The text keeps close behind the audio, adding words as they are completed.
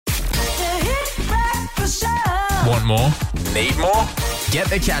more? Need more? Get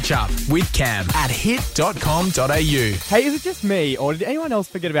the catch up with Cam at hit.com.au. Hey, is it just me, or did anyone else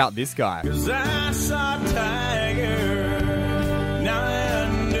forget about this guy? 'Cause I saw Tiger, now I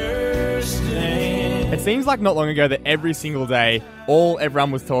understand. It seems like not long ago that every single day, all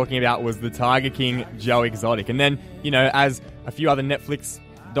everyone was talking about was the TigerKing Joe Exotic. And then, as a few other Netflix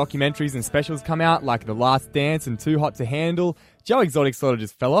documentaries and specials come out, like The Last Dance and Too Hot to Handle, Joe Exotic sort of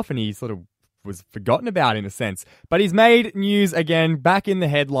just fell off and he sort of was forgotten about in a sense. But he's made news again, back in the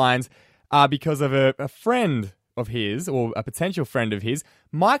headlines, because of a friend of his, or a potential friend of his,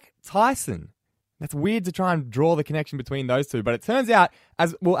 Mike Tyson. That's weird to try and draw the connection between those two, but it turns out,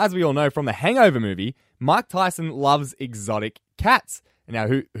 as we all know from the Hangover movie, Mike Tyson loves exotic cats. Now,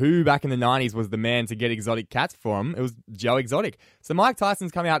 who back in the 90s was the man to get exotic cats for him? It was Joe Exotic. So Mike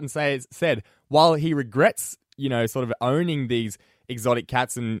Tyson's come out and said, while he regrets, sort of owning these exotic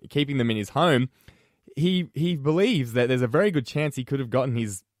cats and keeping them in his home, he believes that there's a very good chance he could have gotten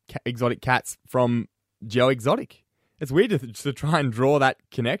his exotic cats from Joe Exotic. It's weird to try and draw that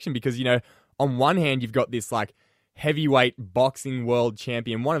connection because, on one hand, you've got this like heavyweight boxing world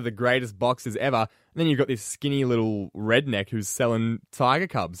champion, one of the greatest boxers ever, and then you've got this skinny little redneck who's selling tiger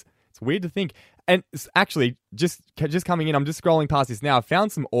cubs. It's weird to think. And actually, just coming in, I'm just scrolling past this now. I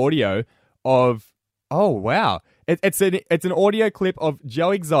found some audio of, oh wow, it's an audio clip of Joe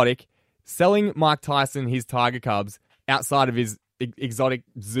Exotic selling Mike Tyson his tiger cubs outside of his exotic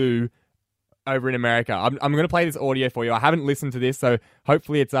zoo over in America. I'm going to play this audio for you. I haven't listened to this, so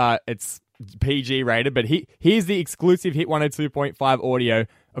hopefully it's PG rated, but here's the exclusive Hit 102.5 audio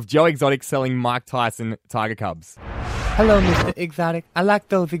of Joe Exotic selling Mike Tyson tiger cubs. Hello, Mr. Exotic. I like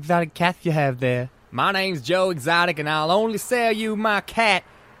those exotic cats you have there. My name's Joe Exotic, and I'll only sell you my cat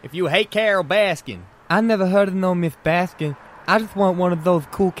if you hate Carol Baskin. I never heard of no Miss Baskin. I just want one of those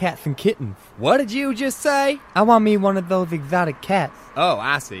cool cats and kittens. What did you just say? I want me one of those exotic cats. Oh,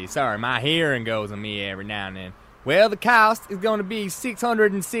 I see. Sorry, my hearing goes on me every now and then. Well, the cost is going to be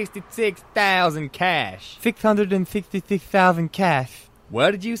 $666,000 cash. 666,000 cash.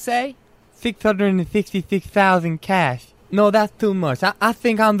 What did you say? 666,000 cash. No, that's too much. I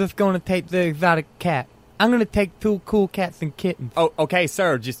think I'm just going to take the exotic cat. I'm going to take 2 cool cats and kittens. Oh, okay,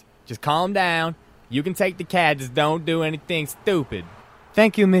 sir. Just calm down. You can take the cat, just don't do anything stupid.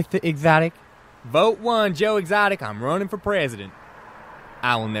 Thank you, Mr. Exotic. Vote 1, Joe Exotic. I'm running for president.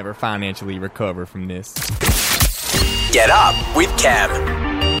 I will never financially recover from this. Get up with Cam.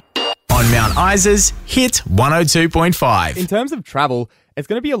 On Mount Isa's Hit 102.5. In terms of travel, it's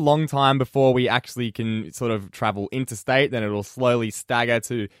going to be a long time before we actually can sort of travel interstate. Then it'll slowly stagger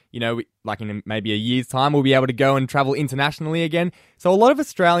to, like in maybe a year's time, we'll be able to go and travel internationally again. So a lot of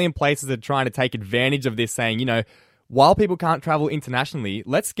Australian places are trying to take advantage of this, saying, while people can't travel internationally,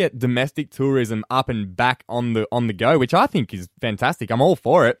 let's get domestic tourism up and back on the go, which I think is fantastic. I'm all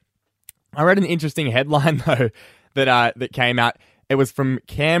for it. I read an interesting headline, though, that came out. It was from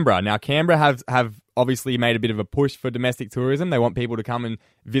Canberra. Now, Canberra have obviously made a bit of a push for domestic tourism. They want people to come and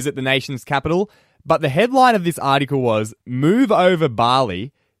visit the nation's capital. But the headline of this article was, "Move over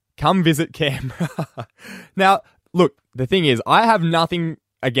Bali, come visit Canberra." Now, look, the thing is, I have nothing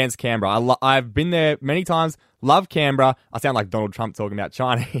against Canberra. I've been there many times, love Canberra. I sound like Donald Trump talking about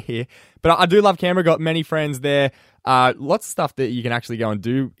China here. But I do love Canberra, got many friends there. Lots of stuff that you can actually go and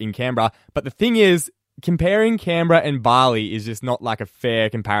do in Canberra. But the thing is, comparing Canberra and Bali is just not like a fair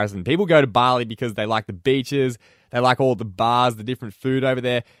comparison. People go to Bali because they like the beaches, they like all the bars, the different food over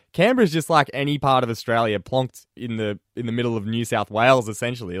there. Canberra is just like any part of Australia, plonked in the middle of New South Wales,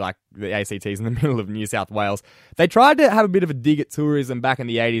 essentially, like the ACT's in the middle of New South Wales. They tried to have a bit of a dig at tourism back in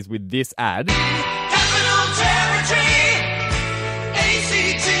the 80s with this ad. Capital Territory,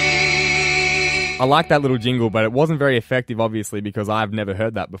 ACT. I like that little jingle, but it wasn't very effective, obviously, because I've never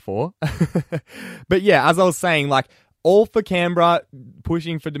heard that before. But yeah, as I was saying, like, all for Canberra,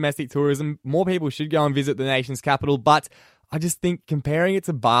 pushing for domestic tourism. More people should go and visit the nation's capital, but I just think comparing it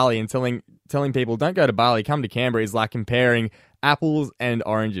to Bali and telling people, don't go to Bali, come to Canberra, is like comparing apples and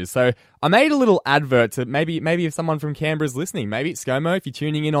oranges. So I made a little advert to maybe if someone from Canberra is listening, maybe it's ScoMo, if you're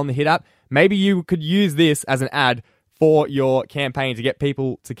tuning in on the Hit app, maybe you could use this as an ad for your campaign to get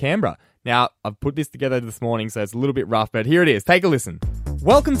people to Canberra. Now, I've put this together this morning, so it's a little bit rough, but here it is. Take a listen.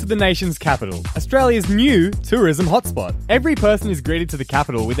 Welcome to the nation's capital, Australia's new tourism hotspot. Every person is greeted to the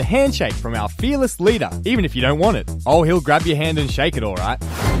capital with a handshake from our fearless leader, even if you don't want it. Oh, he'll grab your hand and shake it, all right.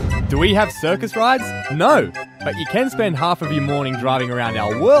 Do we have circus rides? No, but you can spend half of your morning driving around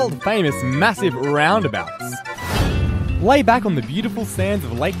our world-famous massive roundabouts. Lay back on the beautiful sands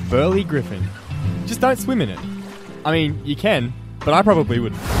of Lake Burley Griffin. Just don't swim in it. I mean, you can, but I probably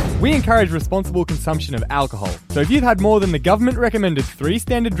wouldn't. We encourage responsible consumption of alcohol. So if you've had more than the government recommended 3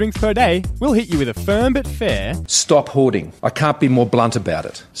 standard drinks per day, we'll hit you with a firm but fair. Stop hoarding. I can't be more blunt about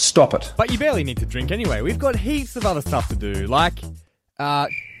it. Stop it. But you barely need to drink anyway. We've got heaps of other stuff to do. Like,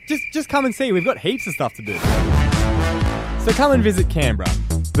 just come and see. We've got heaps of stuff to do. So come and visit Canberra,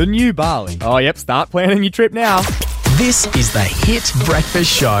 the new Bali. Oh, yep, start planning your trip now. This is the Hit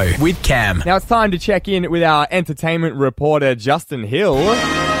Breakfast Show with Cam. Now it's time to check in with our entertainment reporter, Justin Hill.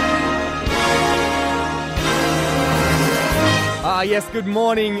 Yes, good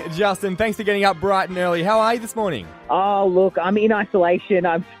morning, Justin. Thanks for getting up bright and early. How are you this morning? Oh, look, I'm in isolation.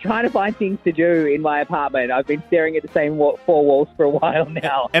 I'm trying to find things to do in my apartment. I've been staring at the same 4 walls for a while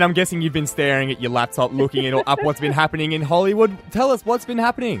now. And I'm guessing you've been staring at your laptop, looking at up what's been happening in Hollywood. Tell us what's been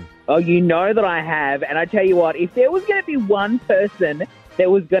happening. Oh, you know that I have. And I tell you what, if there was going to be one person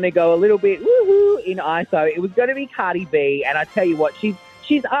that was going to go a little bit woohoo in ISO, it was going to be Cardi B. And I tell you what, she's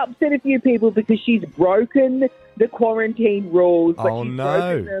upset a few people because she's broken the quarantine rules, but broken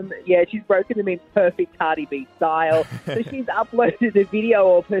them. Yeah, she's broken them in perfect Cardi B style. So she's uploaded a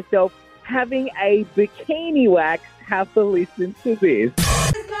video of herself having a bikini wax. Have to listen to this.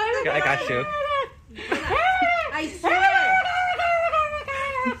 I got you. I swear.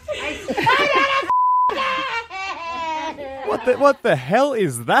 What the hell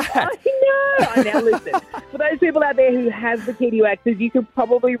is that? I know. Now listen, for those people out there who have bikini waxes, you can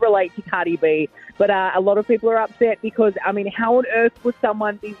probably relate to Cardi B, but a lot of people are upset because, I mean, how on earth would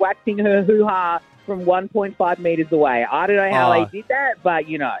someone be waxing her hoo-ha from 1.5 meters away? I don't know how they did that, but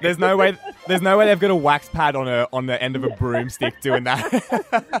you know. There's no way they've got a wax pad on the end of a broomstick doing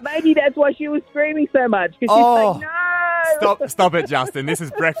that. Maybe that's why she was screaming so much, because she's like, no! Stop it, Justin. This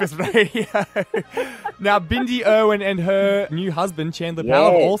is breakfast radio. Now, Bindi Irwin and her new husband, Chandler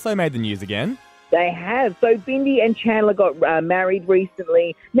Powell, have also made the news again. They have. So Bindi and Chandler got married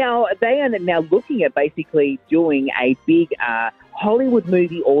recently. Now, they are now looking at basically doing a big Hollywood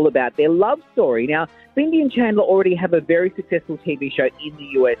movie all about their love story. Now, Bindi and Chandler already have a very successful TV show in the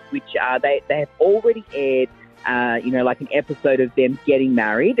US, which they have already aired, like an episode of them getting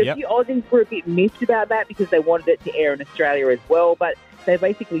married. A few Aussies were a bit miffed about that because they wanted it to air in Australia as well, but they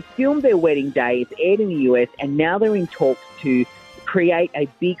basically filmed their wedding day. It's aired in the US, and now they're in talks to create a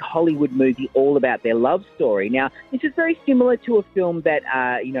big Hollywood movie all about their love story. Now, this is very similar to a film that,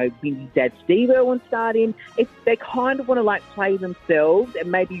 Bindi's dad, Steve Irwin, starred in. They kind of want to, play themselves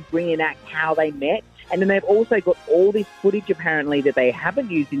and maybe reenact how they met. And then they've also got all this footage, apparently, that they haven't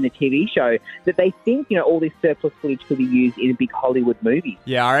used in the TV show, that they think, all this surplus footage could be used in a big Hollywood movie.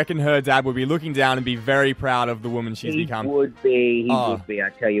 Yeah, I reckon her dad would be looking down and be very proud of the woman she's become. He would be, I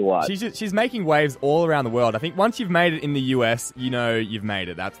tell you what. She's making waves all around the world. I think once you've made it in the US, you've made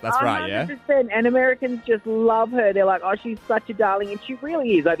it. That's right, yeah? 100%. And Americans just love her. They're like, oh, she's such a darling. And she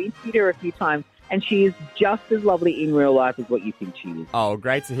really is. I've interviewed her a few times. And she is just as lovely in real life as what you think she is. Oh,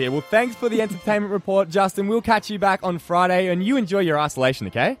 great to hear. Well, thanks for the entertainment report, Justin. We'll catch you back on Friday, and you enjoy your isolation,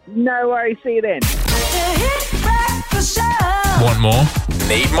 okay? No worries. See you then. Want more?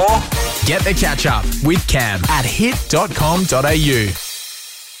 Need more? Get the catch up with Cam at hit.com.au.